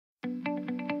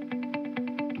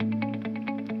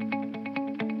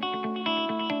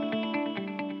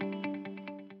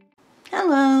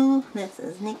Hello, this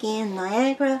is Nikki in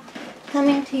Niagara,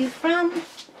 coming to you from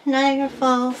Niagara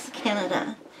Falls,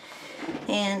 Canada.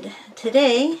 And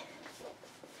today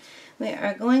we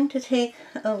are going to take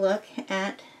a look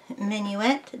at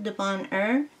Minuet de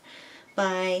Bonheur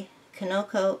by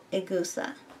Kanoko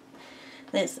Egusa.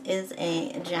 This is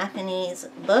a Japanese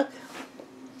book,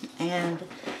 and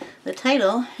the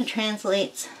title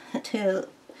translates to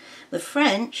the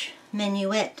French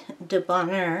Minuet de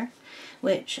Bonheur,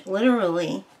 which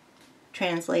literally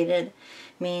translated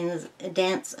means a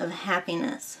dance of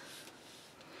happiness.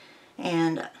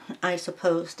 And I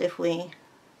supposed if we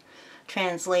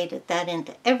translated that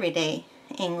into everyday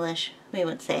English, we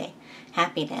would say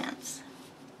happy dance.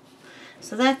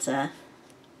 So that's a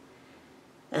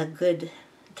good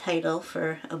title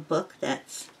for a book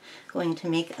that's going to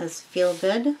make us feel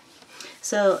good.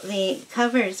 So the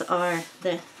covers are,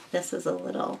 this is a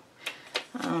little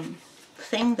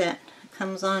thing that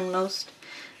comes on most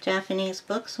Japanese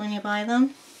books when you buy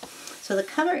them. So the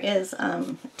cover is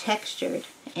textured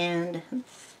and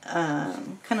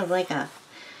kind of like a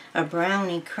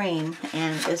brownie cream,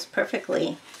 and is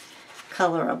perfectly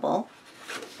colorable.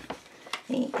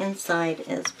 The inside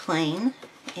is plain,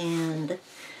 and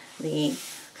the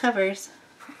covers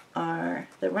are,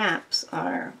 the wraps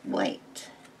are white.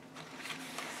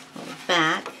 Well, the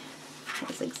back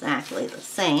is exactly the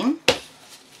same.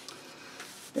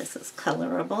 This is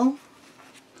colorable,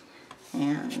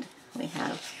 and we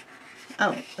have,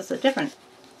 oh, it's a different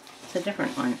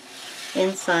one.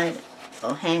 Inside,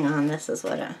 oh, hang on, this is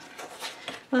what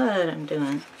I'm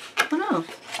doing. Oh no,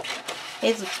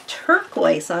 it's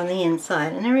turquoise on the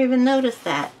inside. I never even noticed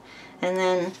that. And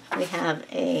then we have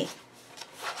a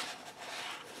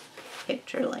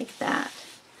picture like that.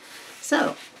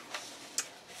 So,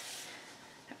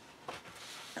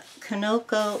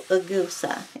 Kanoko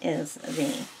Egusa is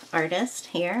the artist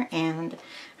here, and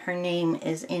her name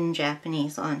is in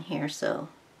Japanese on here, so,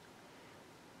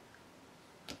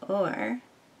 or,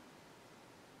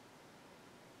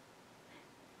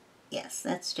 yes,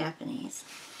 that's Japanese.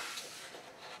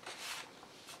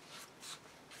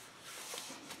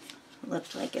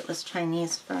 Looked like it was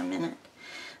Chinese for a minute.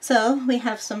 So we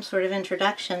have some sort of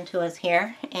introduction to us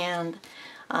here, and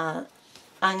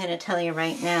I'm going to tell you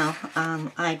right now,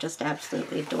 I just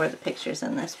absolutely adore the pictures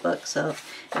in this book, so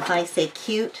if I say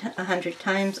cute 100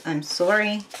 times, I'm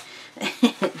sorry.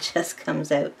 It just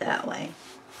comes out that way.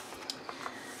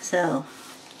 So,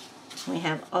 we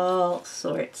have all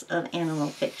sorts of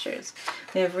animal pictures.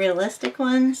 We have realistic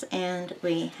ones, and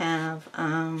we have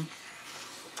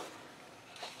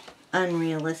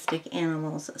unrealistic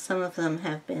animals. Some of them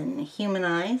have been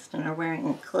humanized and are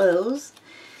wearing clothes,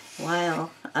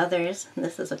 while others,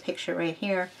 this is a picture right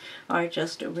here, are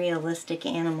just realistic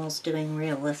animals doing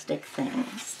realistic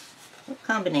things. A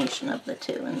combination of the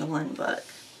two in the one book.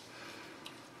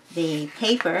 The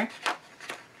paper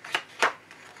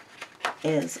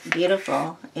is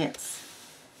beautiful. It's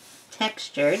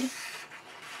textured.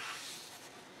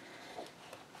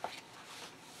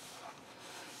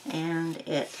 And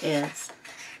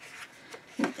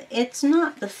it's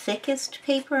not the thickest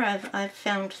paper. I've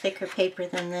found thicker paper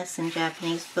than this in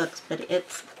Japanese books, but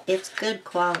it's good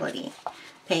quality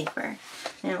paper.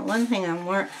 Now, one thing I'm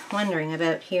wondering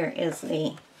about here is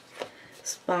the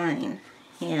spine.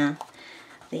 Yeah,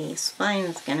 the spine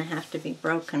is going to have to be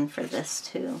broken for this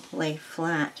to lay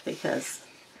flat, because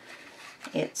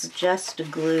it's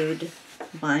just glued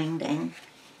binding.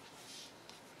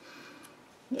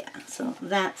 Yeah, so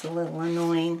that's a little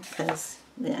annoying, because,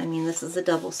 I mean, this is a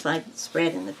double-sided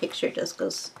spread, and the picture just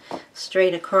goes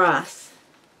straight across.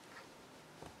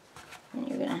 And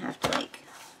you're going to have to, like,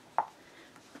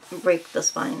 break the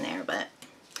spine there, but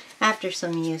after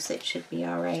some use, it should be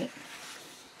alright.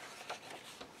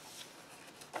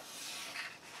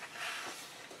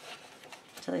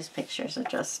 So these pictures are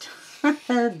just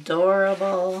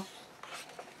adorable.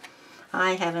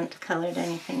 I haven't colored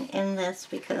anything in this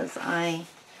because I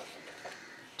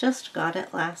just got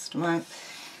it last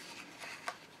month.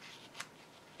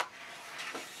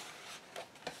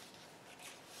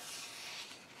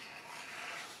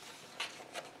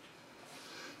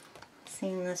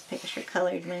 Seen this picture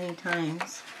colored many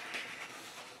times.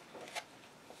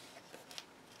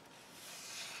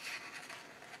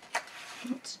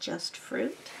 It's just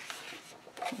fruit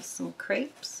with some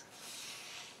crepes.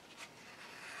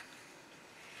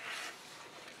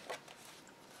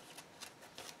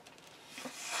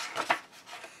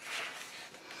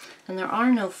 And there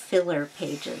are no filler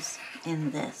pages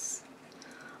in this.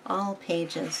 All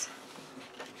pages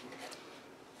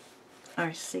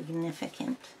are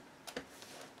significant.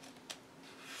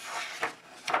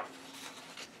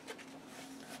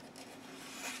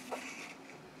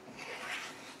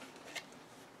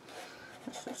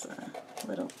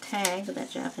 tag that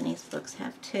Japanese books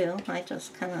have too. I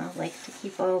just kind of like to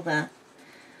keep all the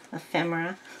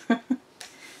ephemera.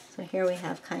 So here we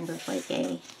have kind of like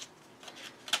a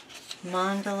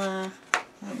mandala.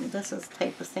 This is the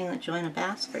type of thing that Joanna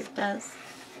Basford does.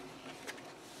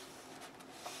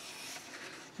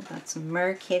 We've got some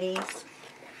mer kitties.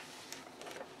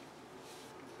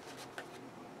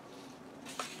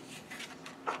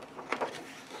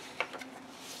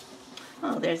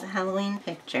 Oh, there's a Halloween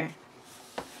picture.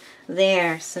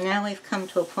 There, so now we've come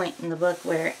to a point in the book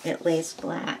where it lays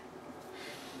flat.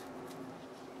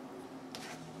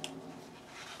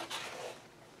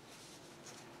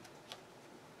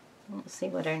 Let's see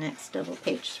what our next double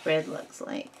page spread looks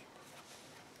like.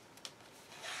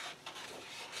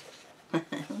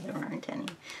 There aren't any.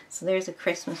 So there's a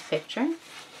Christmas picture.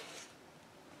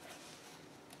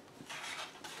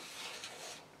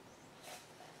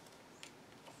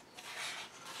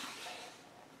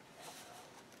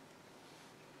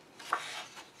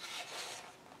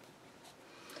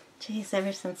 Geez,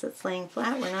 ever since it's laying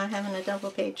flat, we're not having a double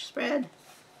page spread.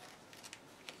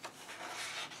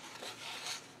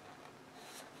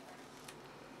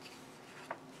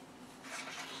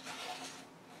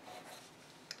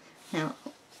 Now,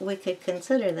 we could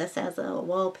consider this as a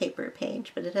wallpaper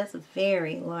page, but it has a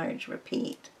very large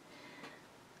repeat.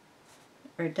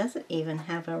 Or does it even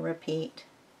have a repeat?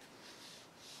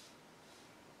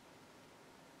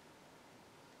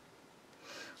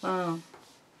 Oh,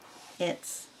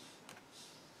 it's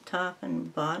top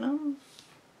and bottom.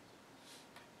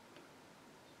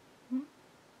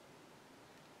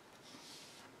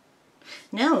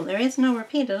 No, there is no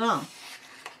repeat at all.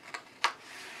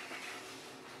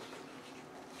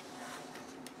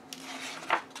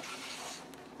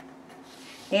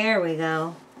 There we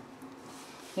go.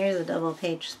 Here's a double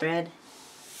page spread.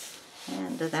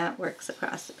 And that works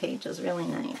across the pages really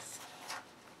nice.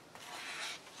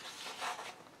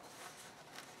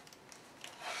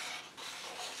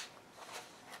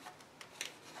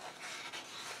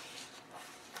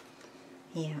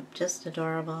 Yeah, just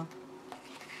adorable.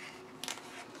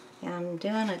 Yeah, I'm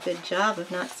doing a good job of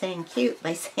not saying cute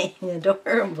by saying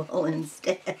adorable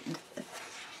instead.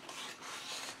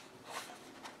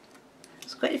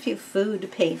 There's quite a few food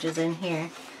pages in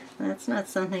here. That's not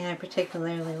something I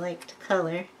particularly like to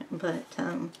color, but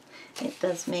it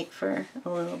does make for a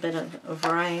little bit of a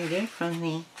variety from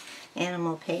the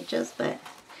animal pages, but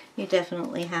you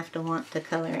definitely have to want to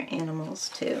color animals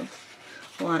to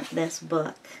want this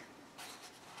book.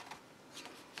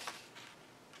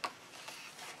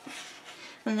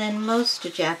 And then most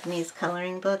Japanese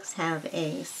coloring books have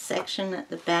a section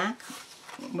at the back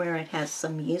where it has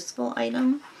some useful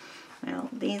item. Well,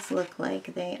 these look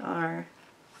like they are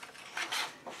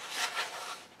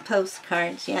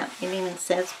postcards. Yeah, it even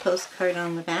says postcard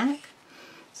on the back.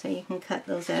 So you can cut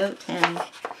those out, and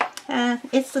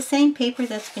it's the same paper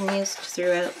that's been used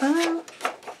throughout. Well,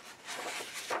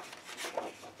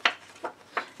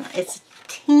 it's a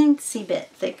teensy bit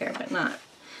thicker, but not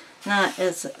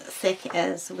as thick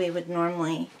as we would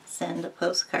normally send a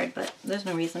postcard, but there's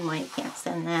no reason why you can't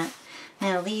send that.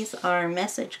 Now these are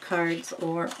message cards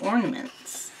or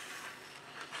ornaments.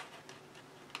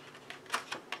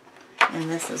 And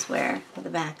this is where the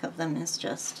back of them is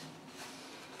just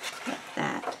like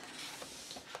that.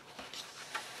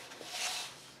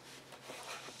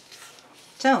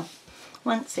 So,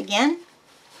 once again,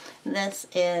 this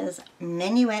is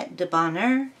Minuet de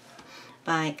Bonheur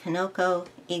by Kanoko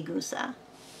Egusa.